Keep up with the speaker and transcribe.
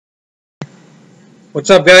What's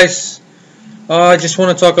up, guys? I just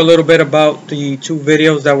want to talk a little bit about the two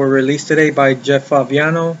videos that were released today by Jeff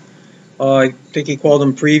Favignano. I think he called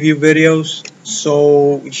them preview videos.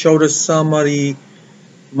 So he showed us some of the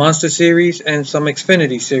Monster series and some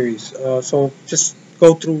Xfinity series. So just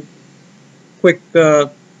go through quick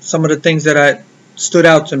some of the things that stood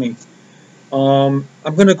out to me. I'm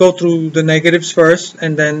going to go through the negatives first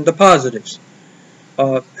and then the positives.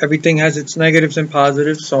 Everything has its negatives and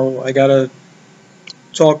positives, so I gotta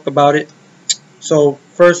talk about it. So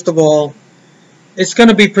first of all, it's going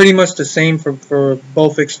to be pretty much the same for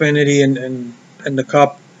both Xfinity and the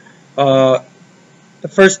Cup. The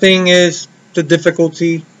first thing is the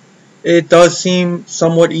difficulty. It does seem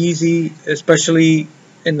somewhat easy, especially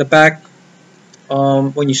in the back.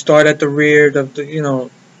 When you start at the rear, the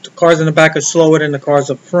cars in the back are slower than the cars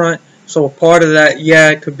up front. So a part of that, yeah,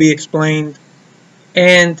 it could be explained.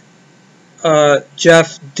 And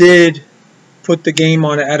Jeff did put the game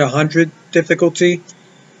on at 100 difficulty.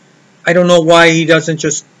 I don't know why he doesn't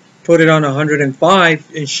just put it on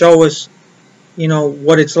 105 and show us,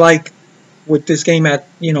 what it's like with this game at,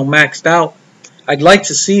 maxed out. I'd like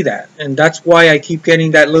to see that, and that's why I keep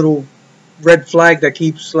getting that little red flag that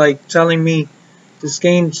keeps telling me this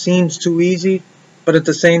game seems too easy, but at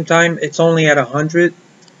the same time it's only at 100.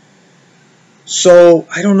 So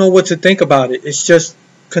I don't know what to think about it. It's just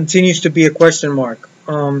continues to be a question mark.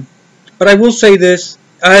 But I will say this,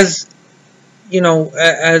 as you know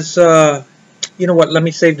what, let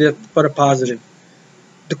me save it for the positive.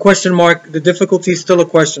 The question mark, the difficulty is still a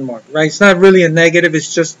question mark, right? It's not really a negative,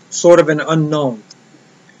 it's just sort of an unknown.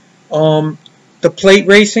 The plate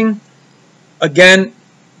racing, again,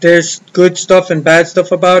 there's good stuff and bad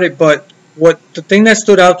stuff about it, but the thing that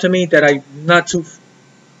stood out to me that I'm not too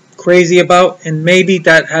crazy about, and maybe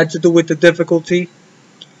that had to do with the difficulty,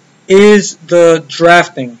 is the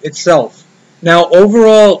drafting itself. Now,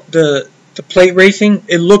 overall, the plate racing,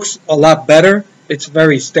 it looks a lot better. It's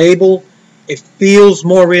very stable. It feels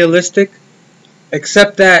more realistic,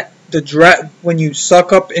 except that when you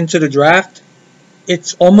suck up into the draft,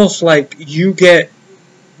 it's almost like you get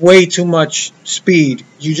way too much speed.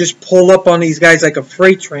 You just pull up on these guys like a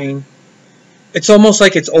freight train. It's almost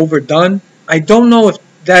like it's overdone. I don't know if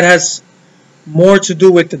that has more to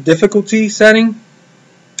do with the difficulty setting,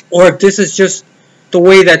 or if this is just the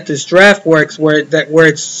way that this draft works, where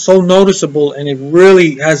it's so noticeable and it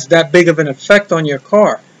really has that big of an effect on your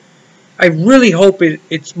car. I really hope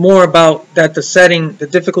it's more about that the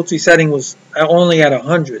difficulty setting was only at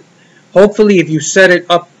 100. Hopefully, if you set it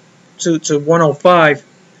up to 105,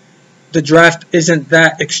 the draft isn't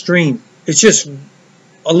that extreme. It's just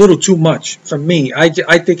a little too much for me. I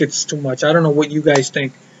think it's too much. I don't know what you guys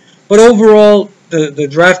think. But overall, the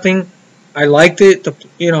drafting, I liked it.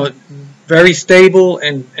 Very stable,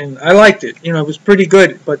 and I liked it. It was pretty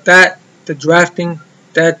good. But the drafting,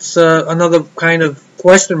 that's another kind of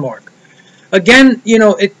question mark. Again,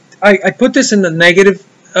 I put this in the negative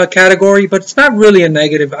category, but it's not really a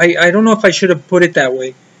negative. I don't know if I should have put it that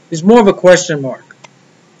way. It's more of a question mark.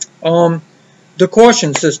 The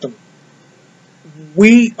caution system.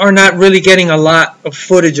 We are not really getting a lot of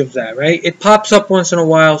footage of that, right? It pops up once in a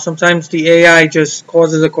while. Sometimes the AI just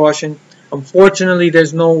causes a caution. Unfortunately,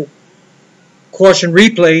 there's no caution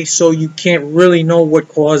replay, so you can't really know what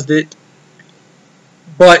caused it.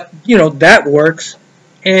 But, that works.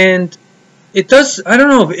 And it does, I don't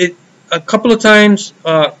know, a couple of times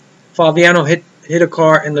Favignano hit a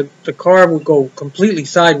car and the car would go completely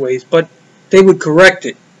sideways, but they would correct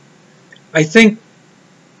it. I think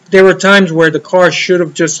there were times where the car should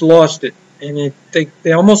have just lost it, and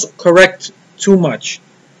they almost correct too much.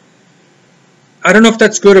 I don't know if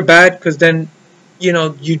that's good or bad, because then,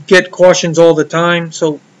 you get cautions all the time,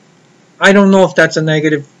 so I don't know if that's a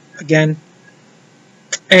negative again.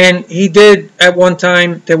 And he did, at one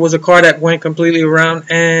time, there was a car that went completely around,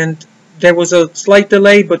 and there was a slight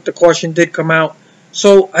delay, but the caution did come out.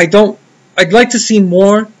 So I'd like to see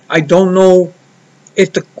more. I don't know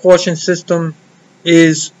if the caution system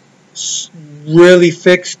is really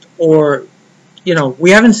fixed, or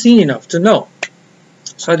we haven't seen enough to know.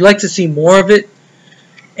 So I'd like to see more of it.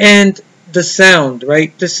 And the sound,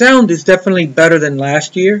 right? The sound is definitely better than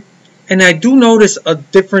last year, and I do notice a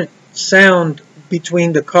different sound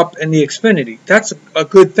between the Cup and the Xfinity. That's a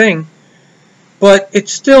good thing, but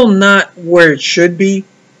it's still not where it should be.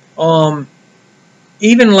 Even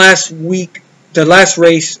last week, the last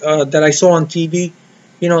race that I saw on TV,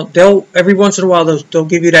 they'll every once in a while they'll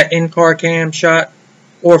give you that in-car cam shot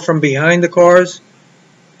or from behind the cars,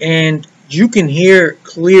 and you can hear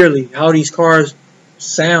clearly how these cars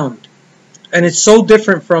sound. And it's so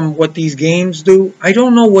different from what these games do. I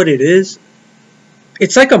don't know what it is.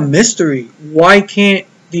 it's like a mystery. Why can't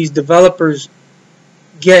these developers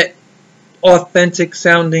get authentic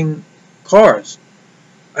sounding cars?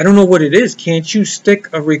 I don't know what it is. Can't you stick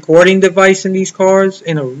a recording device in these cars,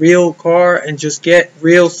 in a real car, and just get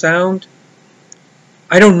real sound?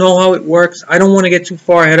 I don't know how it works. I don't want to get too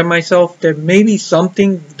far ahead of myself. There may be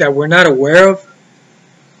something that we're not aware of.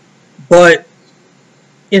 But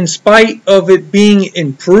in spite of it being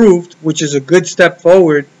improved, which is a good step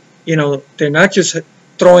forward, you know, they're not just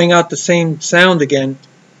throwing out the same sound again.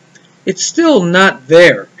 It's still not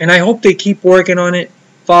there. And I hope they keep working on it.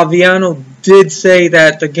 Favignano did say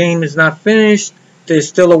that the game is not finished. There's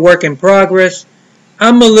still a work in progress.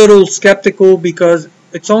 I'm a little skeptical because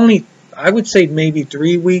it's only, I would say, maybe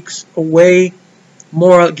 3 weeks away,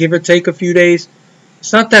 more, give or take a few days.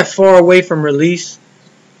 It's not that far away from release.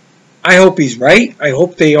 I hope he's right. I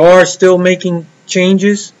hope they are still making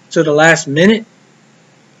changes to the last minute.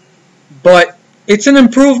 But it's an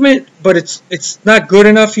improvement, but it's not good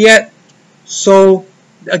enough yet. So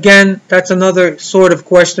again, that's another sort of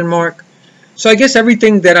question mark. So I guess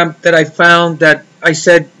everything that I found that I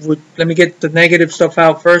said would, let me get the negative stuff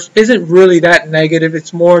out first, isn't really that negative.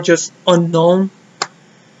 It's more just unknown.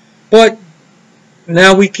 But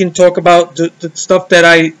now we can talk about the stuff that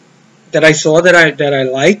I saw that I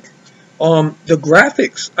like. The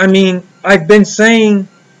graphics. I mean, I've been saying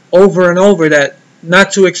over and over that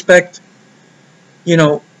not to expect, you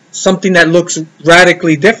know, something that looks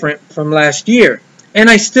radically different from last year. And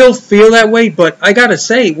I still feel that way, but I gotta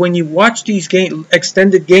say, when you watch these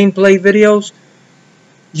extended gameplay videos,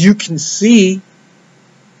 you can see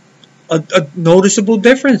a noticeable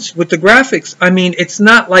difference with the graphics. I mean, it's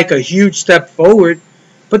not like a huge step forward,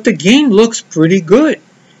 but the game looks pretty good.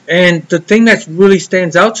 And the thing that really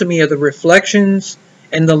stands out to me are the reflections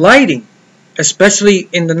and the lighting, especially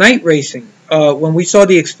in the night racing. When we saw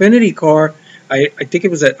the Xfinity car, I think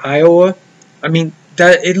it was at Iowa, I mean,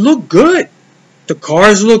 that it looked good. The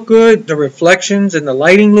cars look good, the reflections and the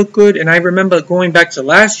lighting look good. And I remember going back to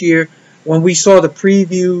last year when we saw the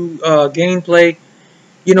preview gameplay,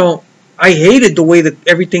 you know, I hated the way that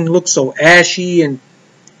everything looked so ashy, and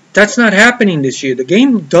that's not happening this year. The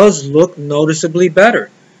game does look noticeably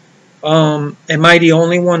better. Am I the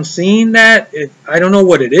only one seeing that? I don't know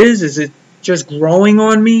what it is. Is it just growing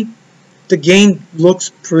on me? The game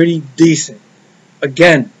looks pretty decent.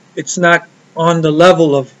 Again, it's not on the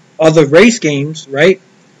level of other race games, right?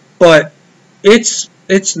 But it's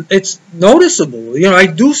noticeable. You know, I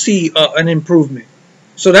do see an improvement.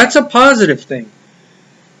 So that's a positive thing.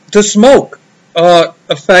 The smoke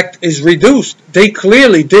effect is reduced. They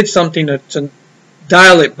clearly did something to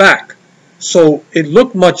dial it back. So it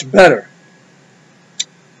looked much better.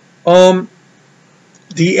 The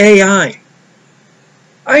AI.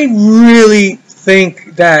 I really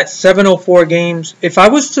think that 704 Games, if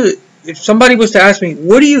somebody was to ask me,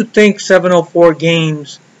 what do you think 704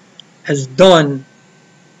 Games has done?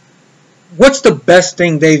 What's the best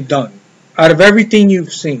thing they've done out of everything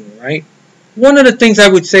you've seen, right? One of the things I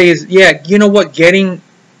would say is, yeah, you know what, getting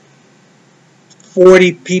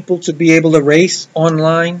 40 people to be able to race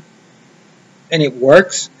online, and it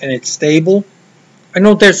works, and it's stable. I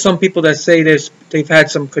know there's some people that say they've had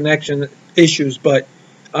some connection issues, but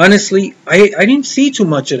honestly, I didn't see too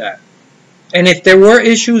much of that. And if there were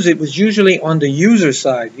issues, it was usually on the user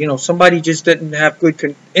side. You know, somebody just didn't have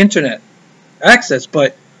good internet access.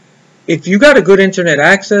 But if you got a good internet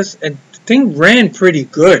access, and the thing ran pretty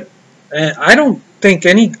good. And I don't think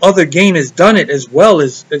any other game has done it as well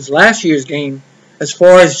as last year's game, as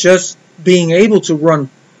far as just being able to run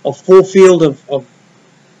a full field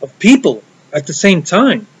of people at the same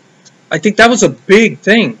time. I think that was a big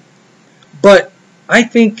thing. But I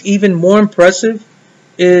think even more impressive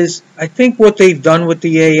is, I think, what they've done with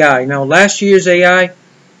the AI. Now, last year's AI,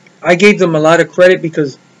 I gave them a lot of credit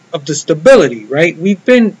because of the stability, right? We've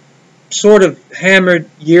been sort of hammered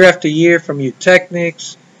year after year from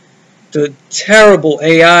Eutechnics, the terrible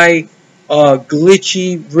AI,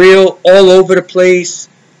 glitchy, real, all over the place,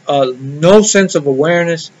 no sense of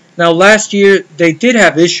awareness. Now, last year, they did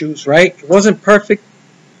have issues, right? It wasn't perfect,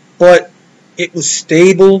 but it was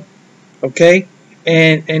stable, okay?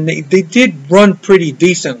 And they did run pretty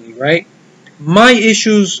decently, right? My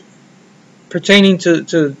issues pertaining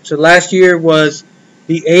to last year was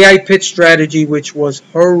the AI pit strategy, which was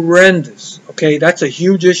horrendous, okay? That's a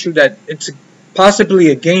huge issue that it's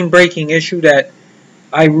possibly a game-breaking issue that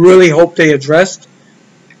I really hope they addressed.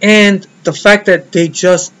 And the fact that they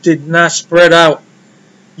just did not spread out.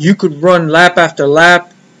 You could run lap after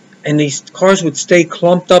lap, and these cars would stay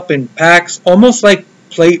clumped up in packs, almost like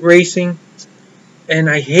plate racing. and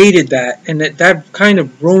I hated that, and that kind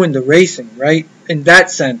of ruined the racing, right? In that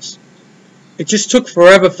sense, it just took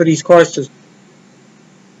forever for these cars to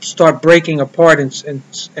start breaking apart, and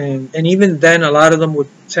even then, a lot of them would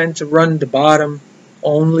tend to run the bottom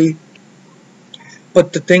only.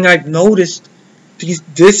 But the thing I've noticed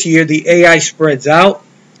this year, the AI spreads out.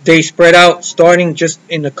 They spread out starting just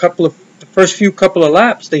in the first few couple of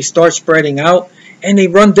laps. They start spreading out, and they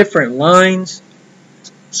run different lines.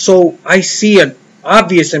 So I see an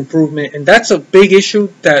obvious improvement, and that's a big issue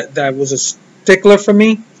that was a stickler for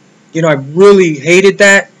me. You know, I really hated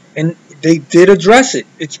that, and they did address it.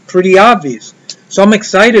 It's pretty obvious. So I'm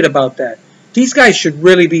excited about that. These guys should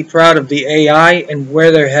really be proud of the AI and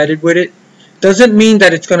where they're headed with it. Doesn't mean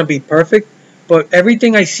that it's going to be perfect, but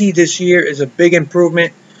everything I see this year is a big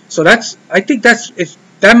improvement. So I think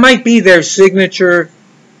that might be their signature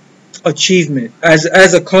achievement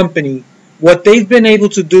as a company. What they've been able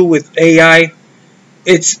to do with AI,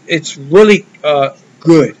 it's really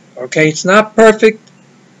good. Okay, it's not perfect,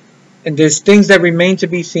 and there's things that remain to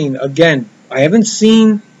be seen. Again, I haven't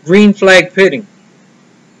seen green flag pitting,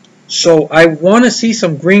 so I want to see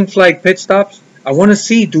some green flag pit stops. I want to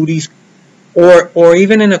see duties, or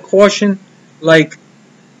even in a caution, like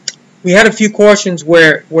we had a few cautions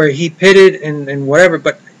where he pitted and whatever,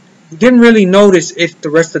 but we didn't really notice if the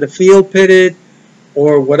rest of the field pitted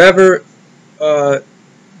or whatever.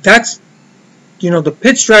 That's, the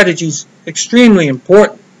pit strategy is extremely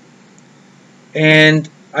important, and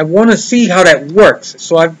I want to see how that works.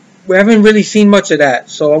 So we haven't really seen much of that.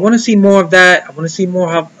 So I want to see more of that. I want to see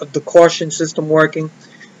more of the caution system working.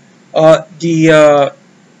 The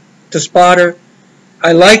spotter,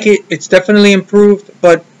 I like it. It's definitely improved,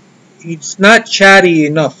 but it's not chatty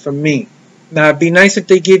enough for me. Now, it'd be nice if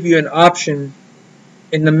they give you an option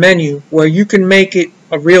in the menu where you can make it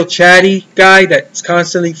a real chatty guy that's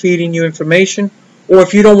constantly feeding you information. Or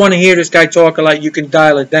if you don't want to hear this guy talk a lot, you can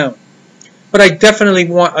dial it down. But I definitely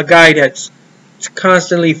want a guy that's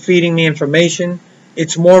constantly feeding me information.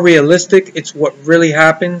 It's more realistic. It's what really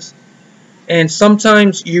happens. And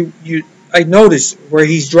sometimes I notice where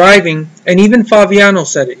he's driving, and even Favignano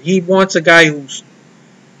said it. He wants a guy who's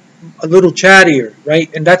a little chattier,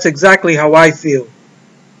 right? And that's exactly how I feel.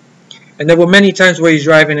 And there were many times where he's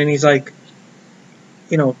driving and he's like,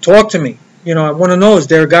 talk to me. I want to know, is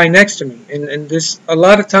there a guy next to me? And there's a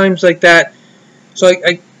lot of times like that. So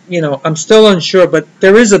I'm still unsure, but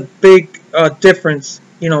there is a big difference.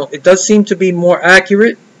 It does seem to be more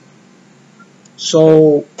accurate.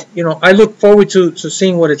 So, I look forward to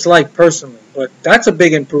seeing what it's like personally. But that's a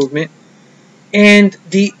big improvement. And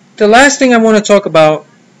the last thing I want to talk about,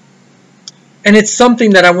 and it's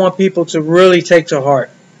something that I want people to really take to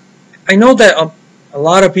heart. I know that a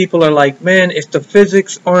lot of people are like, man, if the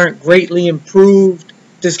physics aren't greatly improved,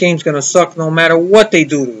 this game's going to suck no matter what they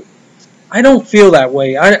do to it. I don't feel that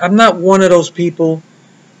way. I'm not one of those people.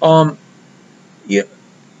 I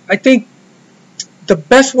think the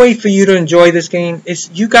best way for you to enjoy this game is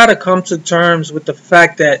you got to come to terms with the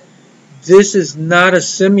fact that this is not a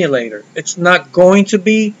simulator. It's not going to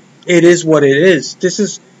be. It is what it is.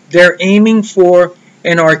 They're aiming for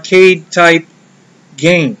an arcade type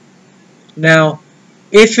game. Now,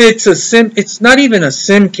 if it's it's not even a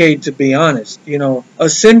simcade, to be honest. A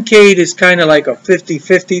simcade is kind of like a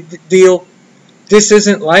 50-50 deal. This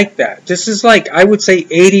isn't like that. This is like, I would say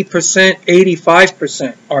 80%,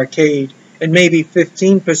 85% arcade, and maybe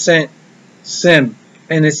 15% sim.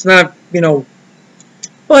 And it's not,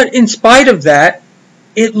 but in spite of that,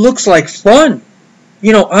 it looks like fun.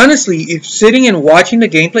 Honestly, if sitting and watching the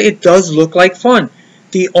gameplay, it does look like fun.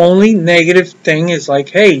 The only negative thing is like,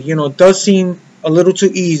 hey, it does seem a little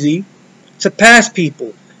too easy to pass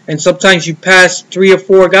people. And sometimes you pass 3 or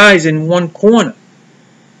 4 guys in one corner.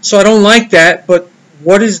 So I don't like that, but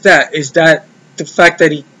what is that? Is that the fact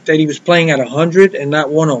that he was playing at 100 and not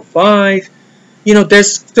 105?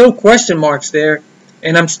 There's still question marks there,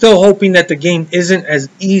 and I'm still hoping that the game isn't as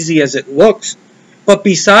easy as it looks. But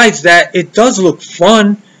besides that, it does look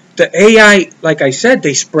fun. The AI, like I said,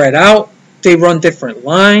 they spread out. They run different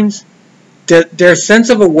lines. Their sense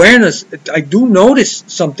of awareness, I do notice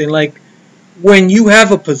something like when you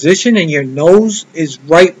have a position and your nose is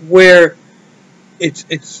right where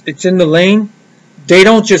it's in the lane, they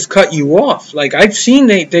don't just cut you off. Like I've seen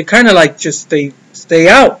they kind of like they stay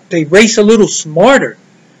out. They race a little smarter.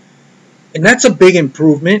 And that's a big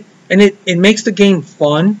improvement, and it makes the game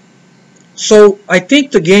fun. So I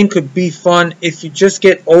think the game could be fun if you just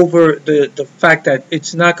get over the fact that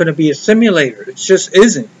it's not going to be a simulator. It just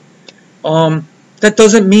isn't. That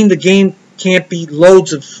doesn't mean the game can't be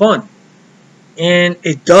loads of fun. And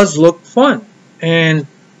it does look fun. And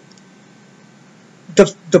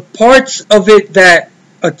the parts of it that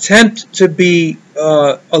attempt to be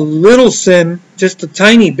a little sim, just a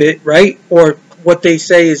tiny bit, right? Or what they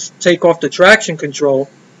say is take off the traction control.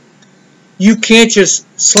 You can't just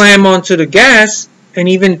slam onto the gas, and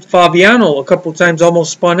even Favignano a couple times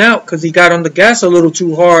almost spun out because he got on the gas a little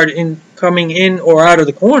too hard in coming in or out of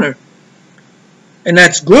the corner. And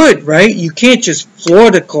that's good, right? You can't just floor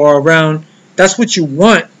the car around. That's what you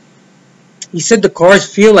want. He said the cars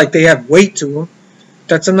feel like they have weight to them.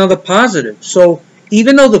 That's another positive. So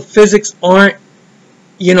even though the physics aren't,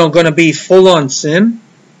 going to be full-on sim,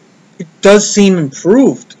 it does seem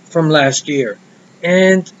improved from last year.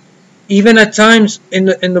 And even at times in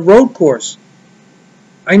the road course,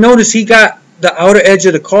 I noticed he got the outer edge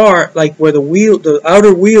of the car, like where the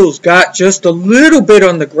outer wheels got just a little bit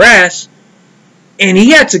on the grass, and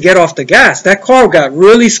he had to get off the gas. That car got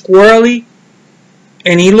really squirrely,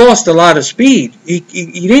 and he lost a lot of speed. He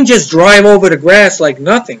didn't just drive over the grass like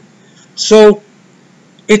nothing. So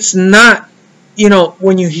it's not,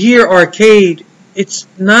 when you hear arcade, it's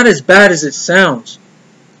not as bad as it sounds.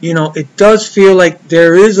 It does feel like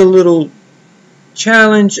there is a little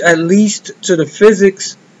challenge, at least to the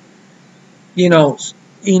physics,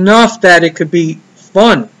 enough that it could be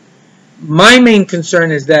fun. My main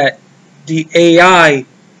concern is that the AI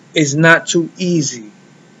is not too easy,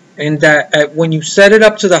 and that when you set it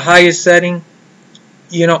up to the highest setting,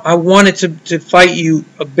 I want it to fight you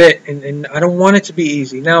a bit, and I don't want it to be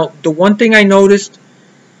easy. Now, the one thing I noticed,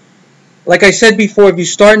 like I said before, if you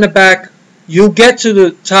start in the back, you'll get to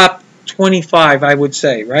the top 25, I would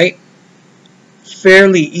say, right?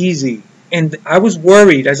 Fairly easy. And I was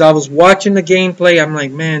worried as I was watching the gameplay. I'm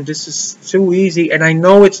like, man, this is too easy. And I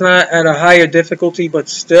know it's not at a higher difficulty, but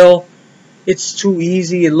still, it's too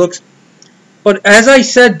easy. It looks... But as I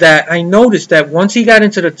said that, I noticed that once he got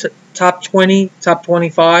into the top 20, top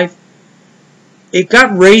 25, it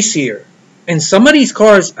got racier. And some of these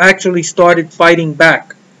cars actually started fighting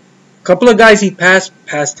back. A couple of guys he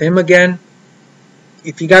passed him again.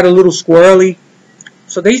 If he got a little squirrely.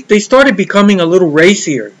 So they started becoming a little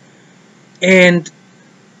racier. And,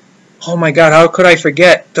 oh my God, how could I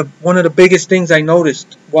forget? One of the biggest things I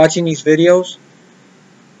noticed watching these videos,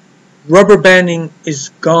 rubber banding is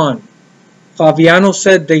gone. Favignano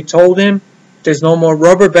said they told him there's no more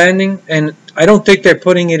rubber banding, and I don't think they're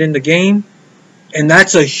putting it in the game. And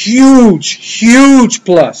that's a huge, huge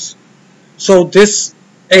plus. So this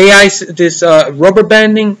rubber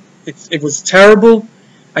banding, it was terrible.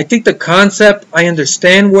 I think the concept, I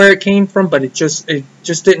understand where it came from, but it just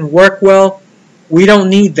didn't work well. We don't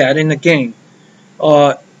need that in the game.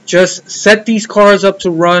 Just set these cars up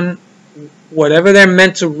to run whatever they're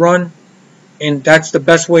meant to run, and that's the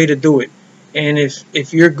best way to do it. And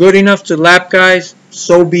if you're good enough to lap guys,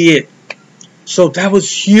 so be it. So that was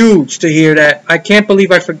huge to hear that. I can't believe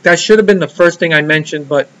that should have been the first thing I mentioned,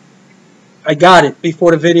 but I got it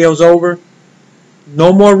before the video's over.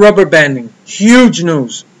 No more rubber banding. Huge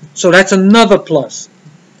news. So that's another plus.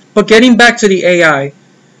 But getting back to the AI,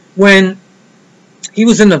 when he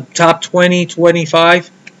was in the top 20,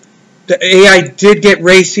 25, the AI did get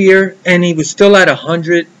racier, and he was still at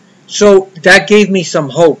 100. So that gave me some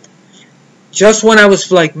hope. Just when I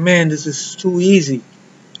was like, man, this is too easy,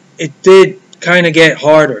 it did kind of get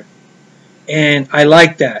harder. And I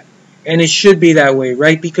like that. And it should be that way,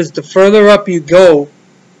 right? Because the further up you go,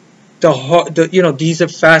 these are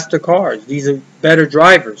faster cars. These are better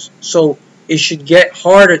drivers. So it should get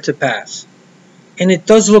harder to pass. And it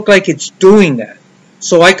does look like it's doing that.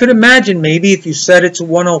 So I could imagine maybe if you set it to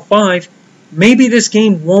 105, maybe this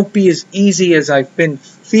game won't be as easy as I've been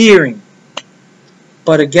fearing.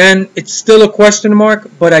 But again, it's still a question mark.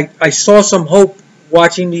 But I saw some hope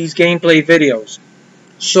watching these gameplay videos.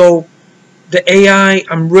 So the AI,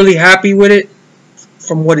 I'm really happy with it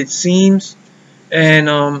from what it seems.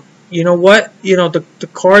 And you know what? The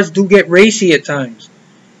cars do get racy at times.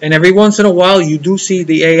 And every once in a while, you do see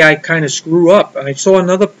the AI kind of screw up. I saw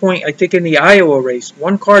another point, I think, in the Iowa race.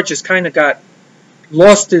 One car just kind of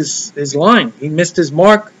lost his line. He missed his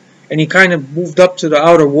mark, and he kind of moved up to the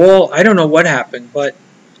outer wall. I don't know what happened, but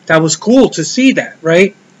that was cool to see that,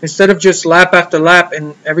 right? Instead of just lap after lap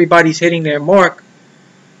and everybody's hitting their mark,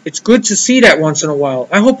 it's good to see that once in a while.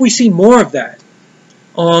 I hope we see more of that.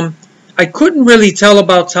 I couldn't really tell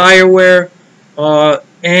about tire wear.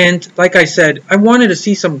 And like I said, I wanted to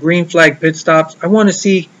see some green flag pit stops. I want to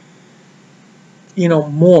see,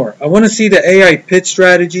 more. I want to see the AI pit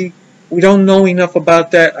strategy. We don't know enough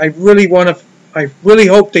about that. I really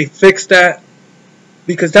hope they fix that,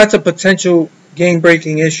 because that's a potential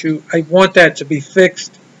game-breaking issue. I want that to be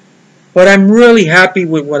fixed. But I'm really happy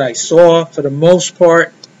with what I saw for the most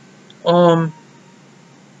part.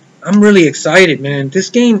 I'm really excited, man. This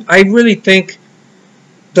game, I really think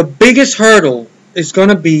the biggest hurdle is going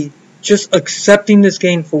to be just accepting this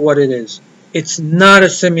game for what it is. It's not a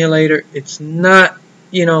simulator. It's not,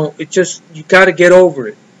 it just, you got to get over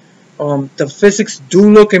it. The physics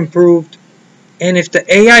do look improved. And if the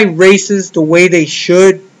AI races the way they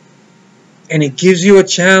should, and it gives you a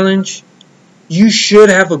challenge, you should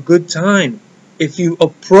have a good time. If you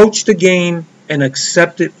approach the game and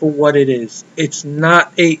accept it for what it is. It's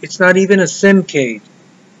not even a simcade.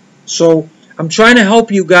 So I'm trying to help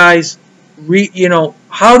you guys.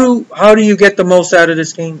 How do you get the most out of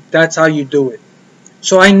this game? That's how you do it.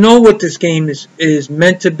 So I know what this game is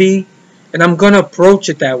meant to be, and I'm gonna approach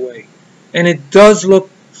it that way. And it does look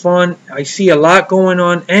fun. I see a lot going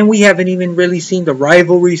on, and we haven't even really seen the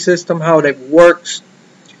rivalry system, how that works.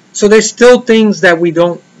 So there's still things that we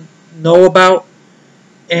don't know about,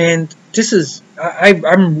 and this is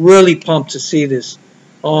I'm really pumped to see this.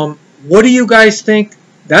 What do you guys think?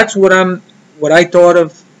 That's what I thought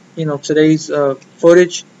of today's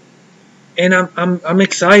footage, and I'm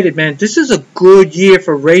excited, man. This is a good year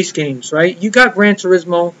for race games, right? You got Gran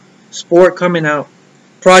Turismo Sport coming out,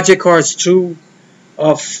 Project Cars 2,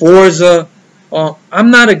 Forza.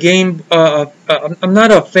 I'm not a I'm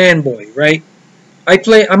not a fanboy, right?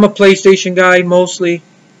 I'm a PlayStation guy mostly.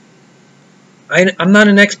 I'm not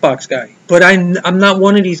an Xbox guy, but I'm not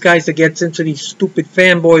one of these guys that gets into these stupid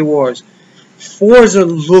fanboy wars. Forza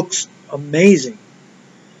looks amazing.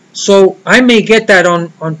 So I may get that on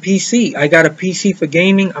PC. I got a PC for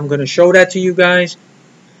gaming. I'm going to show that to you guys.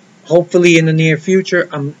 Hopefully in the near future.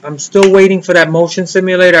 I'm still waiting for that motion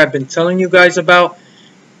simulator I've been telling you guys about.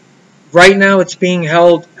 Right now it's being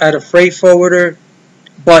held at a freight forwarder,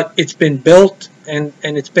 but it's been built and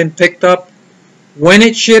it's been picked up. When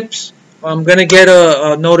it ships, I'm going to get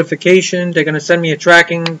a notification. They're going to send me a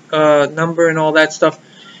tracking number and all that stuff.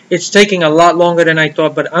 It's taking a lot longer than I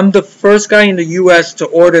thought, but I'm the first guy in the U.S. to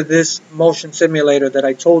order this motion simulator that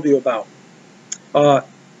I told you about. The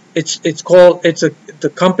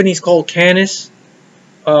company's called Canis.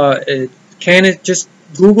 Canis, just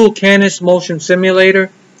Google Canis motion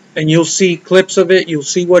simulator, and you'll see clips of it. You'll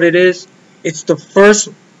see what it is. It's the first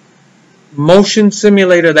motion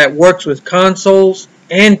simulator that works with consoles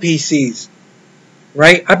and PCs,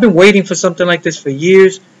 right? I've been waiting for something like this for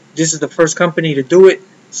years. This is the first company to do it,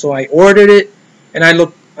 so I ordered it, and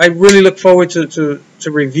I really look forward to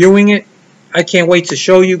reviewing it. I can't wait to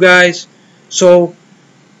show you guys. So,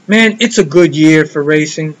 man, it's a good year for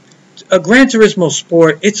racing. A Gran Turismo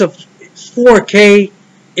Sport, it's a 4K.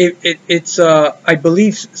 It's I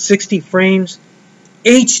believe 60 frames,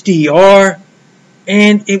 HDR.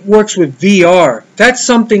 And it works with VR. That's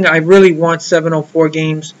something I really want 704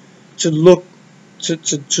 games to look to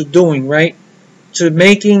doing, right? To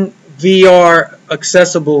making VR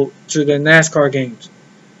accessible to the NASCAR games.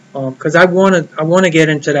 Because I wanna get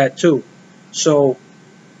into that too. So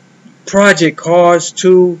Project Cars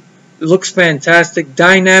 2 looks fantastic.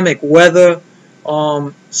 Dynamic weather.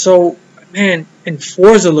 So man, and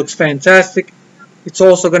Forza looks fantastic. It's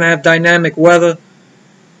also gonna have dynamic weather.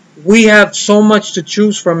 We have so much to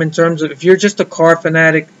choose from in terms of, if you're just a car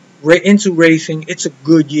fanatic into racing, it's a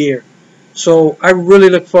good year. So I really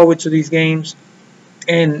look forward to these games.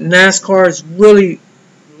 And NASCAR is really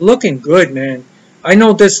looking good, man. I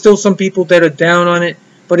know there's still some people that are down on it,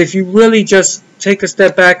 but if you really just take a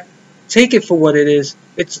step back, take it for what it is.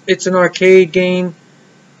 It's an arcade game.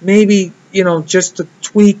 Maybe, just a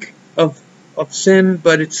tweak of sim,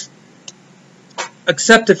 but it's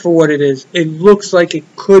accept it for what it is. It looks like it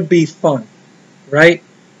could be fun, right?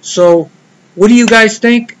 So what do you guys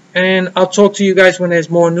think? And I'll talk to you guys when there's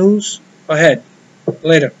more news ahead.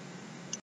 Later.